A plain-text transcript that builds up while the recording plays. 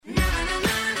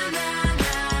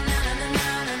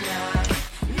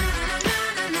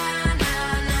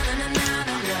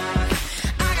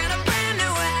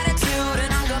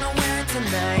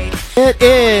It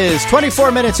is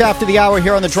 24 minutes after the hour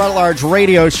here on the Draw at Large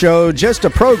radio show. Just a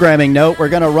programming note, we're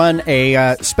going to run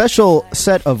a special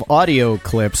set of audio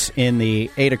clips in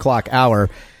the 8 o'clock hour.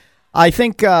 I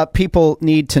think people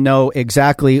need to know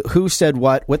exactly who said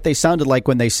what they sounded like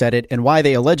when they said it, and why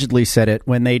they allegedly said it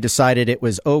when they decided it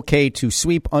was okay to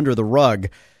sweep under the rug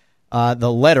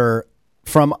the letter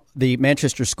from the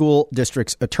Manchester School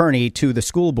District's attorney to the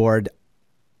school board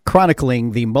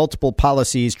chronicling the multiple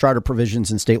policies, charter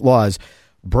provisions, and state laws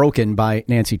broken by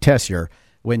Nancy Tessier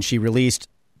when she released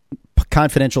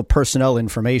confidential personnel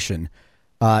information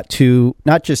to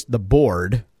not just the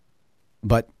board,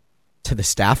 but to the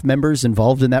staff members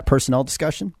involved in that personnel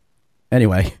discussion.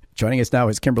 Anyway, joining us now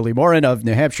is Kimberly Morin of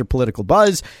New Hampshire Political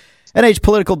Buzz.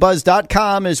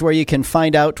 NHPoliticalBuzz.com is where you can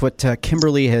find out what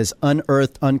Kimberly has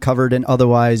unearthed, uncovered, and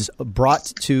otherwise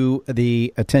brought to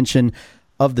the attention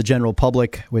of the general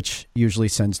public, which usually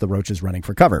sends the roaches running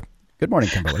for cover. Good morning,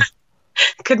 Kimberly.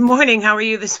 Good morning. How are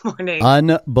you this morning?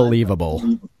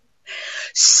 Unbelievable.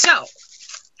 So,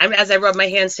 as I rub my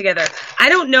hands together, I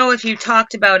don't know if you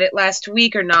talked about it last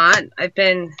week or not. I've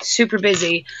been super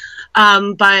busy.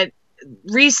 But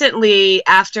recently,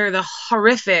 after the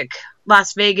horrific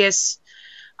Las Vegas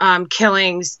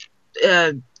killings,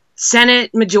 Senate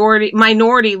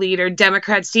Minority Leader,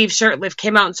 Democrat Steve Shurtleff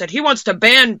came out and said he wants to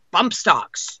ban bump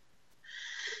stocks.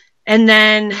 And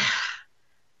then,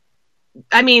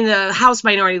 the House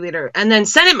Minority Leader, and then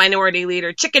Senate Minority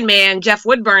Leader, Chicken Man, Jeff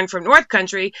Woodburn from North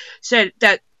Country, said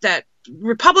that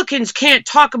Republicans can't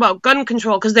talk about gun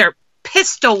control because they're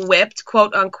pistol whipped,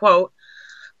 quote unquote,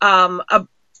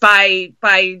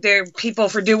 by their people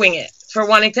for doing it, for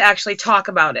wanting to actually talk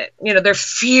about it. Their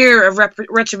fear of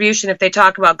retribution if they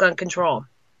talk about gun control.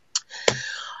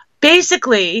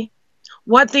 Basically,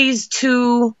 what these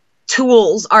two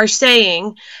tools are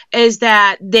saying is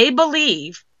that they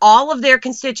believe all of their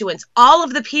constituents, all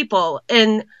of the people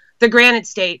in the Granite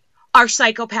State, are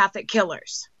psychopathic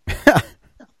killers.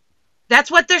 That's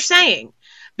what they're saying.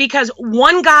 Because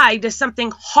one guy does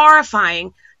something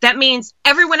horrifying, that means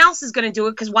everyone else is going to do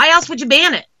it, because why else would you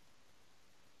ban it?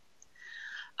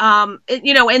 And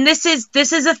this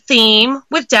is a theme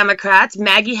with Democrats.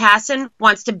 Maggie Hassan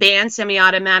wants to ban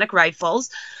semi-automatic rifles.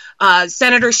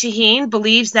 Senator Shaheen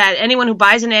believes that anyone who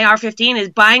buys an AR-15 is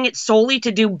buying it solely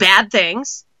to do bad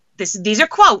things. These are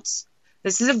quotes.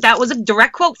 That was a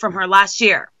direct quote from her last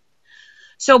year.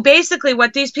 So basically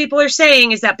what these people are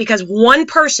saying is that because one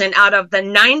person out of the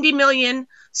 90 million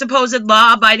supposed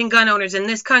law-abiding gun owners in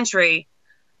this country,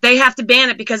 they have to ban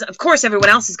it because, of course, everyone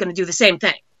else is going to do the same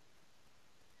thing.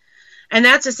 And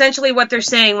that's essentially what they're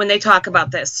saying when they talk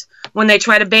about this, when they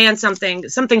try to ban something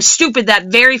stupid that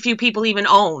very few people even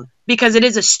own, because it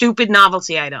is a stupid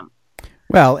novelty item.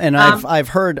 Well, and I've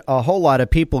heard a whole lot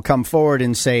of people come forward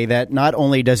and say that not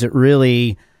only does it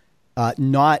really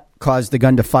not cause the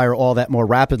gun to fire all that more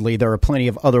rapidly, there are plenty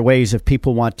of other ways if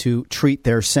people want to treat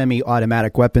their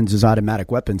semi-automatic weapons as automatic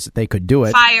weapons that they could do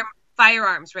it.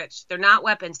 Firearms, Rich. They're not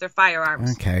weapons. They're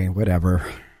firearms. Okay, whatever.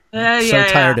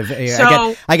 Tired of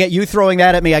I get you throwing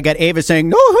that at me. I get Ava saying,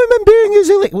 no human being is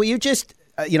illegal. Will you just,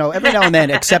 every now and then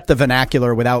accept the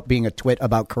vernacular without being a twit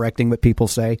about correcting what people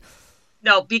say?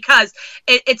 No, because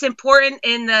it's important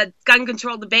in the gun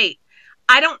control debate.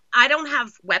 I don't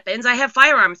have weapons. I have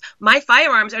firearms. My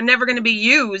firearms are never going to be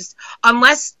used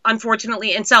unless,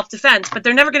 unfortunately, in self-defense. But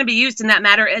they're never going to be used in that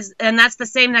matter. And that's the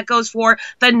same that goes for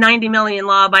the 90 million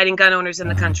law-abiding gun owners in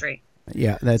the country.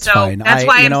 Yeah, that's fine.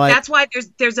 That's why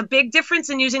there's a big difference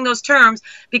in using those terms,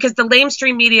 because the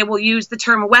lamestream media will use the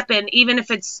term weapon even if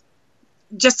it's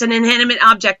just an inanimate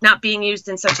object not being used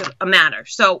in such a manner.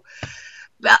 So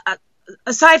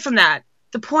aside from that,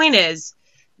 the point is,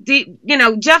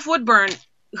 Jeff Woodburn,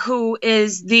 who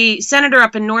is the senator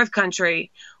up in North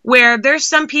Country, where there's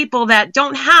some people that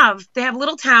they have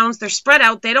little towns, they're spread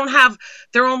out, they don't have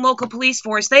their own local police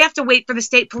force, they have to wait for the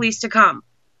state police to come.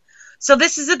 So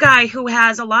this is a guy who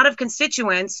has a lot of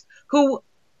constituents who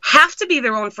have to be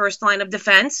their own first line of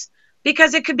defense,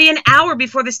 because it could be an hour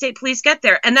before the state police get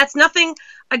there. And that's nothing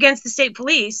against the state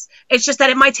police. It's just that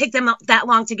it might take them that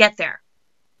long to get there,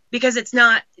 because it's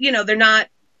not, they're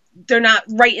not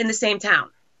right in the same town.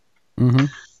 Mm-hmm.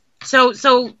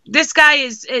 So this guy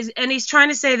is, and he's trying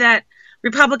to say that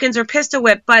Republicans are pistol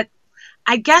whipped, but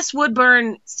I guess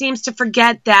Woodburn seems to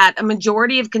forget that a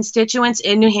majority of constituents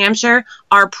in New Hampshire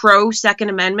are pro Second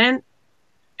Amendment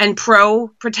and pro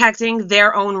protecting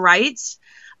their own rights.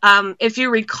 If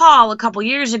you recall, a couple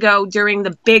years ago during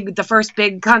the first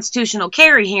big constitutional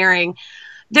carry hearing,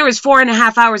 there was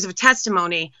 4.5 hours of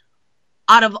testimony.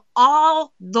 Out of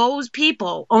all those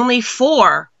people, only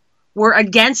 4 were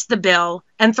against the bill,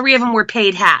 and 3 of them were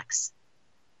paid hacks.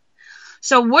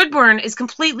 So Woodburn is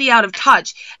completely out of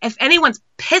touch. If anyone's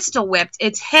pistol whipped,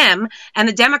 it's him and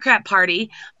the Democrat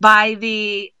Party by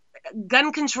the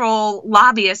gun control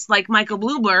lobbyists like Michael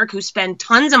Bloomberg, who spend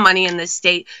tons of money in this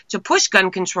state to push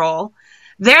gun control.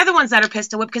 They're the ones that are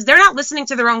pistol whipped because they're not listening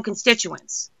to their own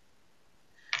constituents.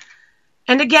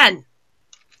 And again,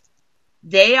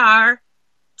 they are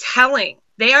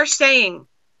saying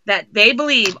that they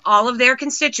believe all of their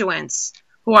constituents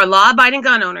who are law-abiding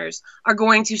gun owners are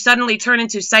going to suddenly turn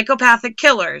into psychopathic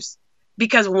killers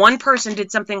because one person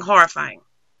did something horrifying.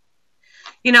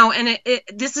 You know, and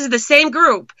this is the same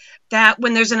group that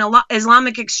when there's an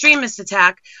Islamic extremist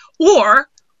attack or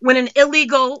when an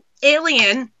illegal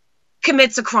alien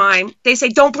commits a crime, they say,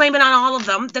 don't blame it on all of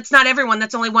them. That's not everyone.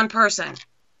 That's only one person.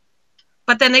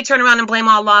 But then they turn around and blame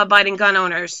all law-abiding gun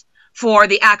owners for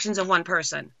the actions of one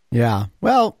person. Yeah.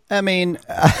 Well, I mean,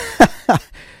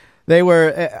 they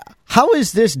were. How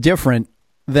is this different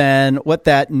than what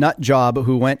that nut job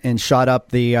who went and shot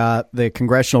up the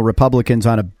congressional Republicans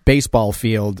on a baseball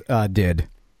field did?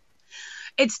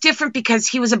 It's different because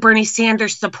he was a Bernie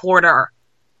Sanders supporter.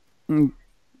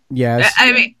 Yes.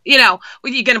 I mean, you know, are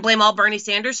you going to blame all Bernie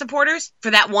Sanders supporters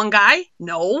for that one guy?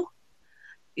 No.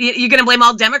 You're going to blame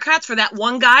all Democrats for that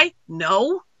one guy?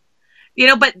 No. You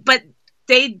know, but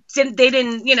they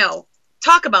didn't, you know,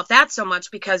 talk about that so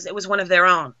much because it was one of their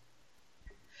own.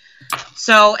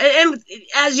 So, and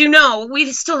as you know,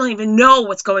 we still don't even know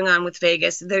what's going on with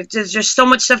Vegas. There's just so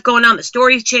much stuff going on. The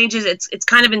story changes. It's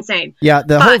kind of insane. Yeah,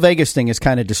 the whole Vegas thing is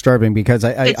kind of disturbing because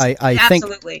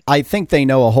I think they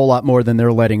know a whole lot more than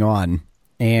they're letting on,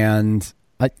 and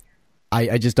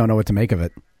I just don't know what to make of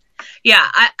it. Yeah,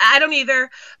 I don't either.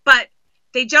 But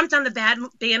they jumped on the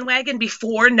bandwagon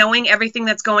before knowing everything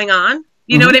that's going on.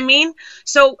 You know what I mean?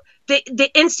 So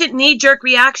the instant knee-jerk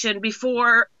reaction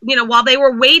before, you know, while they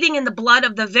were wading in the blood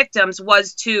of the victims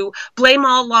was to blame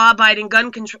all law-abiding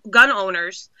gun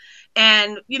owners.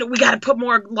 And, you know, we got to put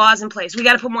more laws in place.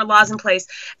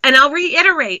 And I'll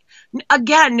reiterate,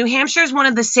 again, New Hampshire is one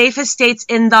of the safest states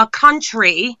in the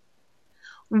country.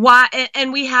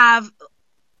 And we have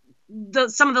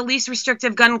some of the least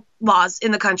restrictive gun laws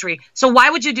in the country. So why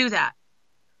would you do that?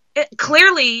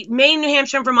 Clearly, Maine, New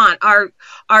Hampshire, and Vermont are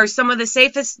some of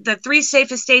the three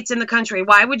safest states in the country.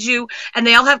 Why would you? And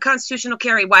they all have constitutional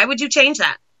carry. Why would you change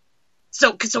that?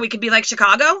 So we could be like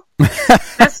Chicago.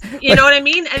 You know what I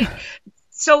mean? And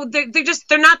so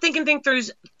they're not thinking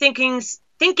things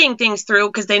through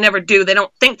because they never do. They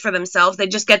don't think for themselves. They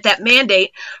just get that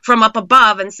mandate from up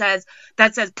above and says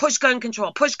push gun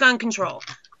control.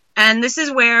 And this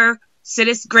is where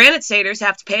granite staters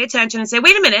have to pay attention and say,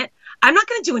 wait a minute. I'm not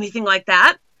going to do anything like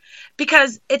that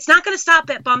because it's not going to stop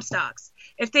at bump stocks.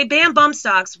 If they ban bump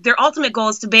stocks, their ultimate goal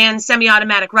is to ban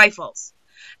semi-automatic rifles.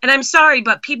 And I'm sorry,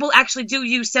 but people actually do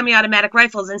use semi-automatic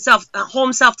rifles in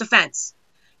home self-defense.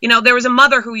 You know, there was a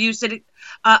mother who used it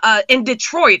in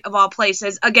Detroit, of all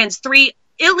places, against 3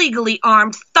 illegally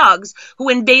armed thugs who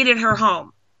invaded her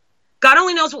home. God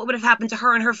only knows what would have happened to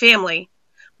her and her family,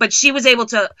 but she was able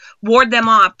to ward them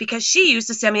off because she used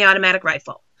a semi-automatic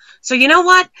rifle. So you know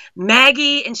what,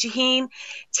 Maggie and Shaheen,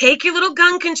 take your little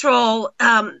gun control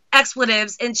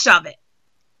expletives and shove it.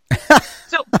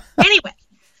 So anyway,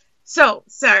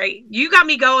 sorry, you got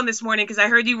me going this morning because I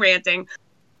heard you ranting.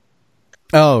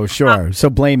 Oh, sure. So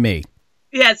blame me.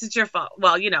 Yes, it's your fault.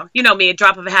 Well, you know me, a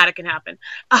drop of a hat, it can happen.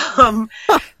 I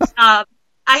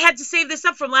had to save this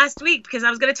up from last week because I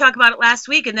was going to talk about it last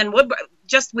week, and then Woodburn,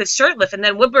 just with Shirtlift, and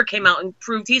then Woodburn came out and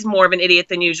proved he's more of an idiot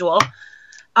than usual.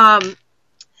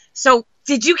 So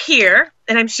did you hear,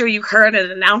 and I'm sure you heard and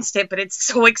announced it, but it's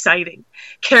so exciting.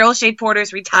 Carol Shea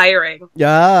Porter's retiring.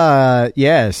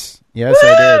 Yes. Woo!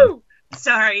 I did.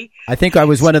 Sorry. I think I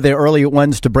was one of the early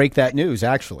ones to break that news,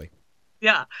 actually.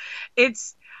 Yeah.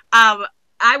 It's, I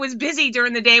was busy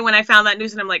during the day when I found that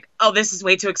news, and I'm like, oh, this is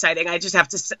way too exciting. I just have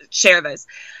to share this.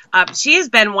 She has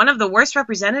been one of the worst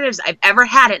representatives I've ever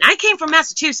had, and I came from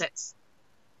Massachusetts.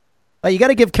 You got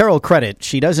to give Carol credit.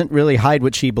 She doesn't really hide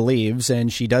what she believes,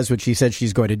 and she does what she said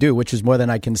she's going to do, which is more than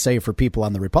I can say for people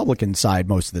on the Republican side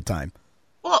most of the time.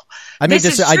 Well, I mean,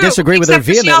 I disagree with her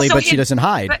vehemently, but she doesn't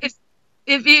hide.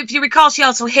 If you recall, she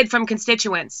also hid from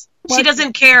constituents. What? She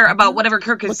doesn't care about whatever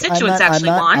her constituents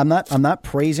want. I'm not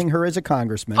praising her as a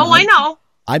congressman. Oh, I know.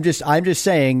 I'm just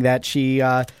saying that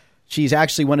she's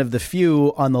actually one of the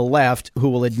few on the left who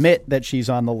will admit that she's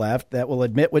on the left, that will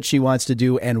admit what she wants to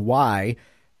do and why.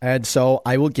 And so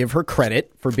I will give her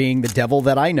credit for being the devil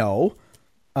that I know,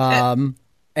 and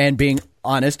being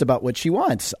honest about what she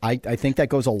wants. I think that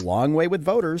goes a long way with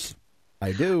voters.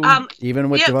 I do,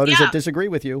 even with the voters that disagree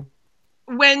with you.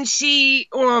 when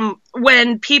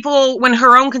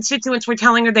her own constituents were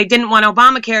telling her they didn't want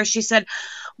Obamacare, she said,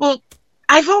 well,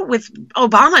 I vote with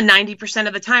Obama 90%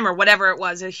 of the time, or whatever it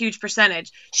was, a huge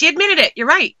percentage. She admitted it. You're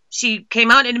right. She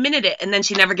came out and admitted it, and then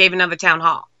she never gave another town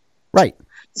hall. Right.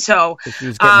 So she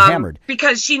was getting hammered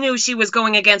because she knew she was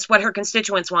going against what her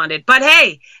constituents wanted. But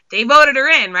hey, they voted her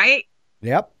in, right?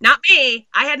 Yep. Not me.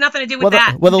 I had nothing to do with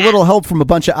that. With a little help from a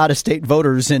bunch of out-of-state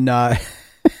voters in at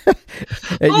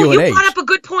UNH. You brought up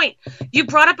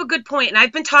a good point. And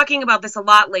I've been talking about this a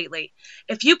lot lately.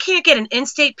 If you can't get an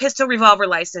in-state pistol revolver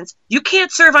license, you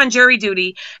can't serve on jury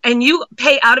duty, and you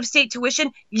pay out-of-state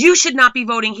tuition, you should not be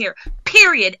voting here.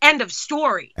 Period. End of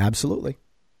story. Absolutely.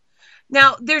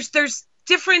 Now, there's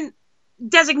different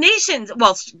designations.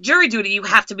 Well, jury duty, you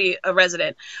have to be a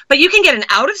resident. But you can get an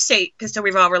out-of-state pistol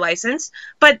revolver license,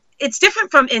 but it's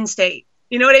different from in-state.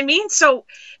 You know what I mean? So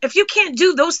if you can't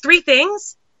do those three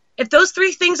things, if those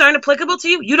three things aren't applicable to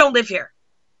you, you don't live here.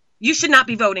 You should not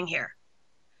be voting here.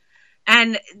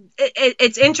 And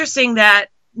it's interesting that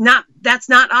that's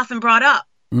not often brought up.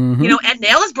 Mm-hmm. You know, Ed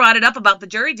Nail has brought it up about the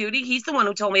jury duty. He's the one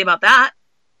who told me about that.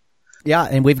 Yeah,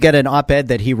 and we've got an op-ed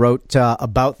that he wrote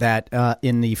about that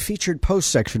in the featured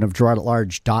post section of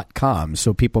GerardAtLarge.com,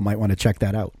 so people might want to check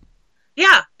that out.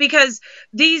 Yeah, because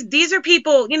these are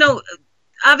people, you know,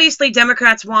 obviously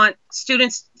Democrats want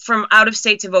students from out of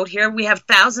state to vote here. We have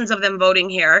thousands of them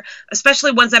voting here,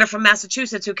 especially ones that are from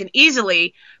Massachusetts who can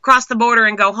easily cross the border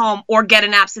and go home or get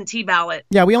an absentee ballot.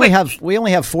 Yeah, we only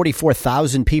have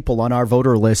 44,000 people on our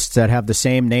voter lists that have the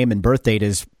same name and birth date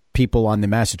as people on the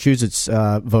Massachusetts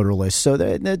voter list, so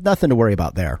there's nothing to worry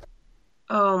about there.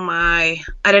 Oh my!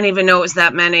 I didn't even know it was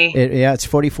that many. It's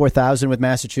 44,000 with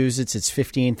Massachusetts. It's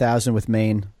 15,000 with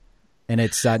Maine, and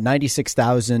it's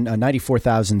 94,000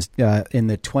 in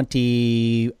the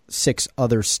 26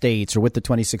 other states, or with the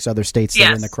 26 other states that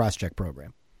are in the crosscheck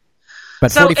program.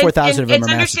 But 44,000 of them are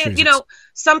Massachusetts. You know,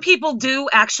 some people do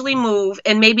actually move,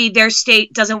 and maybe their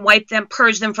state doesn't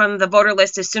purge them from the voter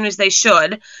list as soon as they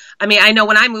should. I mean, I know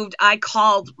when I moved, I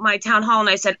called my town hall and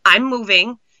I said, I'm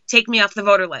moving. Take me off the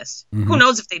voter list. Mm-hmm. Who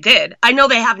knows if they did? I know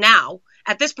they have now.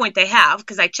 At this point, they have,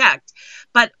 because I checked.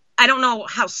 But I don't know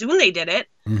how soon they did it.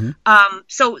 Mm-hmm.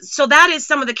 So that is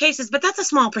some of the cases, but that's a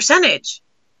small percentage.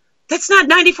 That's not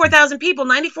 94,000 people.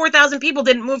 94,000 people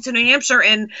didn't move to New Hampshire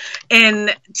in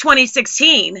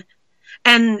 2016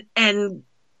 and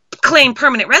claim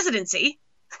permanent residency.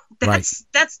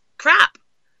 That's crap.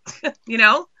 You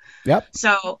know? Yep.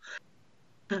 So,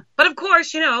 but of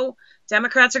course, you know,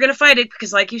 Democrats are going to fight it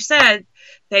because, like you said,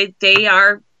 they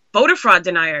are voter fraud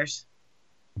deniers.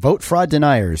 Vote fraud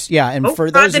deniers. Yeah, and for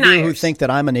those of you who think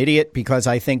that I'm an idiot because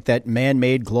I think that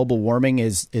man-made global warming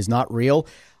is not real,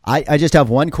 I just have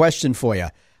one question for you.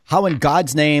 How in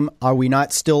God's name are we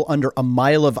not still under a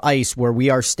mile of ice where we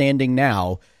are standing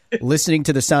now, listening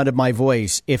to the sound of my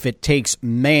voice, if it takes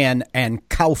man and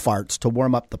cow farts to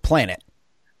warm up the planet?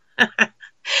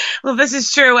 Well, this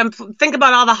is true. And think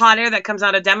about all the hot air that comes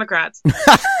out of Democrats. All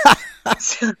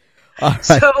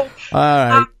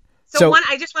right. So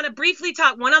I just want to briefly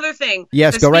talk one other thing.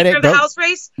 Yes, go right ahead. The House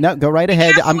race. No, go right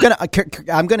ahead. I'm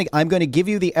gonna give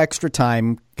you the extra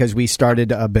time because we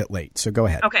started a bit late. So go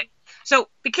ahead. Okay. So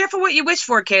be careful what you wish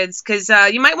for, kids, because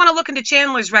you might want to look into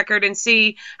Chandler's record and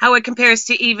see how it compares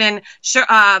to even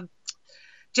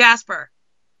Jasper.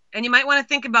 And you might want to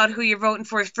think about who you're voting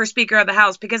for Speaker of the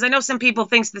House, because I know some people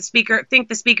think the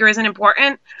Speaker isn't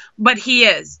important, but he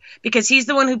is, because he's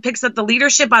the one who picks up the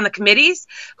leadership on the committees,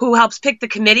 who helps pick the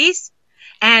committees.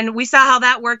 And we saw how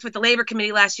that worked with the Labor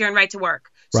Committee last year and Right to Work.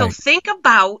 So think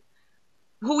about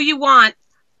who you want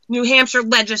New Hampshire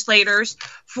legislators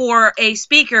for a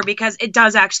speaker, because it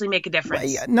does actually make a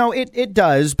difference. No, it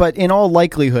does. But in all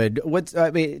likelihood,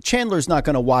 Chandler's not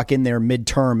going to walk in there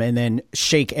midterm and then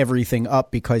shake everything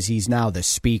up because he's now the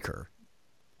speaker.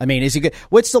 I mean, is he good?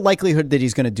 What's the likelihood that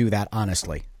he's going to do that,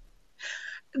 honestly?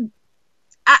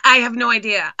 I have no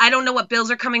idea. I don't know what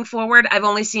bills are coming forward. I've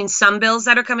only seen some bills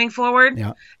that are coming forward.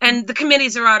 Yeah. And the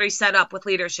committees are already set up with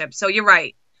leadership. So you're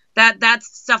right. That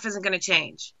stuff isn't going to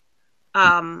change.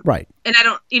 Right. And I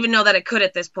don't even know that it could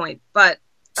at this point, but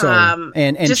so,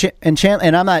 and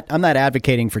I'm not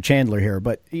advocating for Chandler here,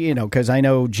 but you know, because I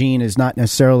know Gene is not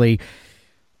necessarily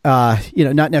a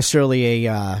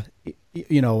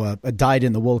dyed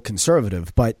in the wool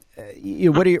conservative, but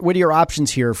what are your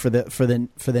options here for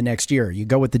the next year? You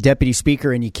go with the deputy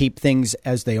speaker and you keep things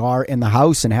as they are in the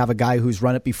House and have a guy who's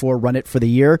run it before run it for the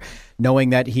year, knowing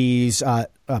that he's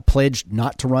pledged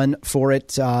not to run for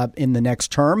it in the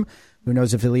next term. Who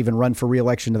knows if he'll even run for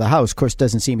re-election to the House? Of course, it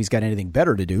doesn't seem he's got anything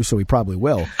better to do, so he probably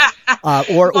will.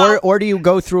 Or do you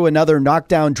go through another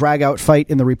knockdown, drag-out fight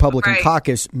in the Republican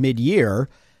caucus mid-year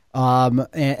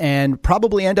and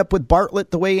probably end up with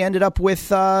Bartlett the way he ended up with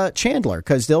Chandler,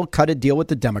 because they'll cut a deal with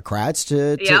the Democrats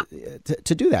to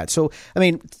do that. So, I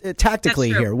mean, tactically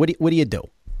here, what do you do?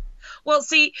 Well,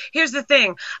 see, here's the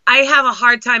thing. I have a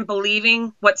hard time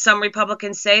believing what some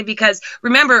Republicans say, because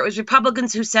remember, it was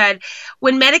Republicans who said,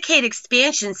 when Medicaid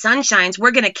expansion sunshines, we're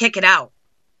going to kick it out.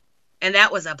 And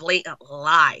that was a blatant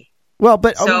lie. Well,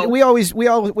 but we always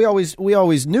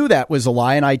knew that was a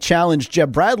lie, and I challenged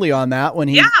Jeb Bradley on that when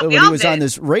he was on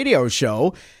this radio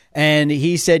show. And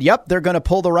he said, "Yep, they're going to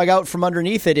pull the rug out from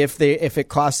underneath it if it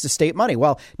costs the state money."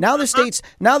 Well, now the states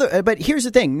but here's the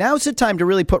thing: now's the time to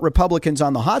really put Republicans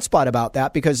on the hot spot about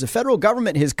that, because the federal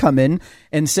government has come in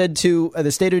and said to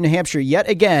the state of New Hampshire yet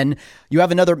again, "You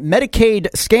have another Medicaid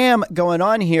scam going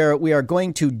on here. We are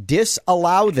going to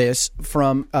disallow this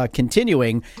from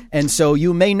continuing, and so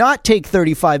you may not take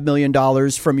 $35 million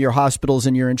from your hospitals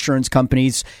and your insurance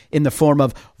companies in the form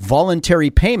of voluntary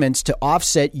payments to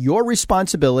offset your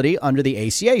responsibility under the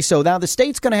ACA." So now the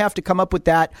state's going to have to come up with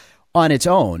that on its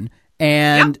own.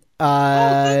 And who's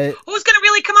going to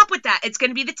really come up with that? It's going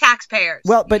to be the taxpayers.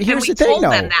 Well, but here's the thing,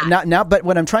 though. Now, but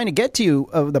what I'm trying to get to you,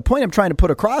 the point I'm trying to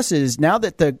put across is now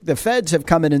that the feds have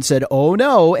come in and said, "Oh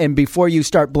no," and before you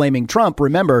start blaming Trump,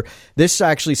 remember this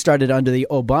actually started under the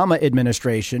Obama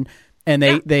administration. And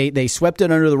they swept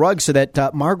it under the rug so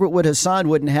that Margaret Wood Hassan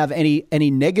wouldn't have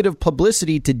any negative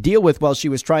publicity to deal with while she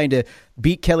was trying to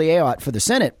beat Kelly Ayotte for the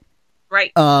Senate.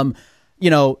 Right. Now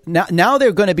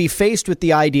they're going to be faced with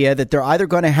the idea that they're either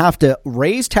going to have to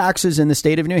raise taxes in the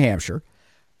state of New Hampshire,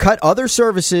 cut other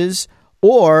services,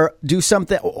 or do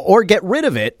something, or get rid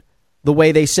of it the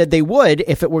way they said they would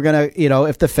if it were going to,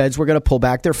 if the feds were going to pull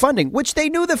back their funding, which they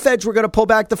knew the feds were going to pull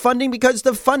back the funding because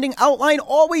the funding outline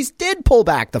always did pull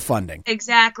back the funding.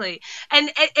 Exactly.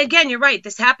 And again, you're right.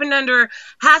 This happened under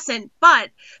Hassan, but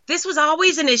this was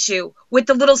always an issue with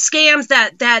the little scams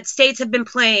that states have been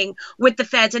playing with the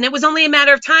feds. And it was only a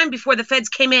matter of time before the feds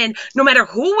came in, no matter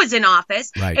who was in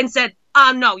office, and said,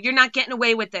 no, you're not getting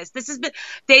away with this.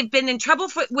 They've been in trouble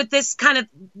with this kind of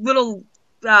little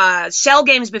shell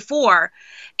games before,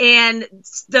 and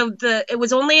it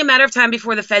was only a matter of time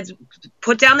before the feds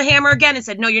put down the hammer again and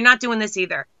said, "No, you're not doing this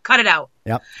either. Cut it out."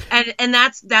 Yep. And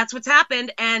that's what's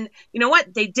happened. And you know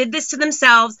what? They did this to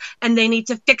themselves, and they need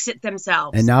to fix it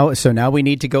themselves. And now we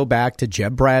need to go back to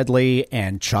Jeb Bradley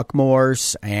and Chuck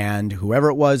Morse and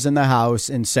whoever it was in the House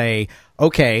and say,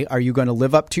 "Okay, are you going to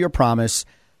live up to your promise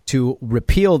to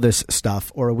repeal this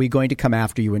stuff, or are we going to come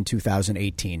after you in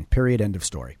 2018? Period. End of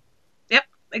story."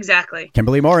 Exactly.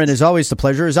 Kimberly Morin, as always, the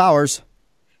pleasure is ours.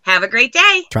 Have a great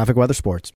day. Traffic, weather, sports.